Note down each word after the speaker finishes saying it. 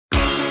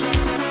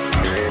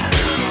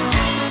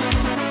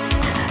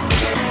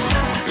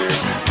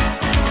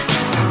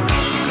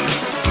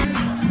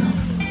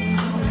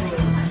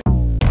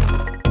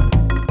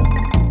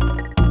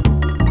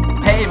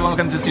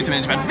welcome to this new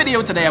Japan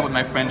video. Today I'm with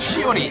my friend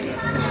Shiori.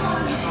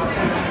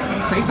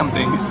 Say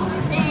something.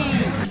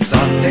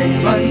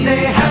 Sunday,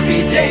 Monday,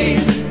 happy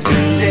days.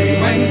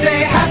 Tuesday,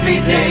 Wednesday, happy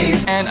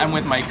days. And I'm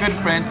with my good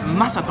friend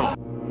Masato.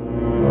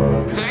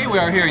 Today we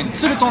are here in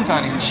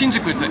Tsurutontan in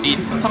Shinjuku to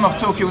eat some of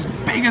Tokyo's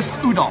biggest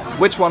udon.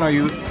 Which one are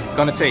you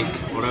gonna take?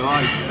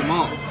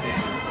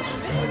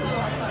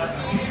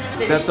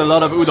 That's a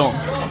lot of udon.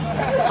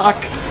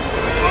 Fuck.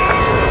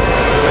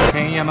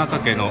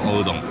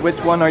 Which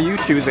one are you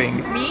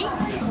choosing? Me?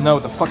 No,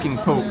 the fucking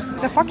Pope.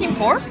 The fucking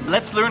pork?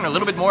 Let's learn a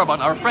little bit more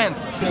about our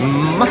friends.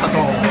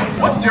 Masato,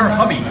 what's your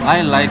hobby?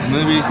 I like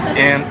movies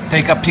and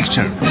take a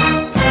picture.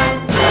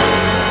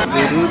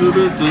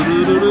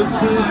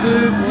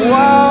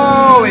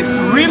 Wow, it's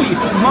really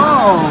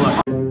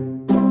small!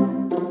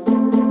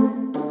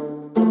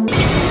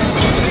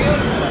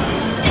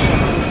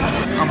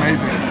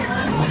 Amazing.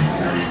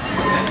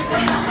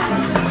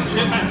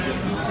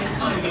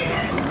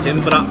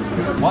 Tempura.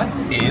 What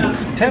is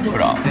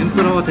tempura?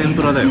 Tempura wa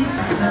tempura da yo.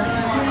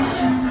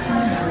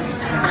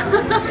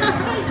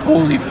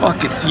 Holy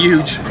fuck, it's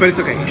huge. But it's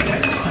okay.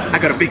 I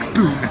got a big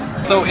spoon.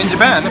 So in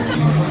Japan,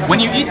 when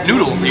you eat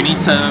noodles, you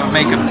need to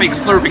make a big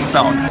slurping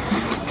sound.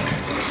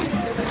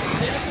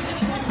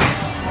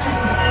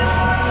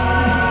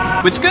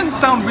 Which can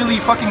sound really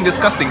fucking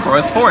disgusting for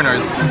us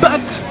foreigners,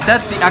 but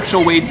that's the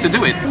actual way to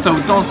do it, so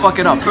don't fuck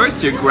it up.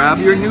 First you grab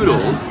your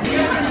noodles,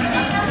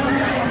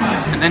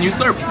 and then you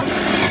slurp.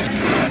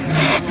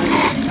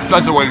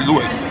 That's the way to do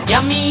it.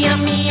 Yummy,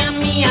 yummy,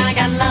 yummy, I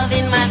got love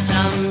in my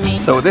tummy.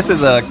 So this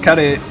is a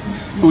kare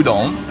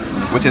udon,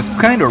 which is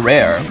kind of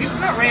rare. It's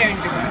not rare in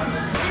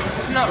Japan.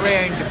 It's not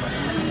rare in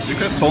Japan. You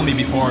could have told me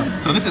before.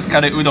 So this is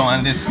kare udon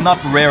and it's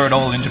not rare at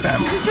all in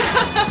Japan.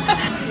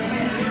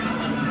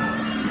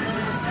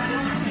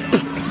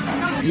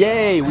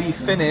 Yay, we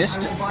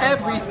finished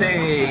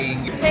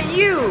everything! Hey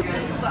you!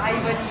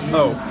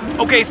 Oh.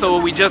 Okay,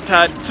 so we just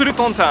had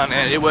Tsurutontan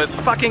and it was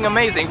fucking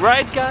amazing,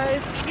 right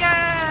guys?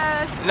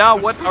 Yes! Now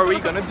what are we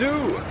gonna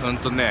do?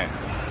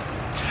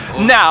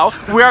 Now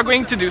we are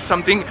going to do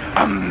something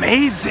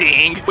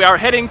amazing! We are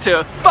heading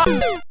to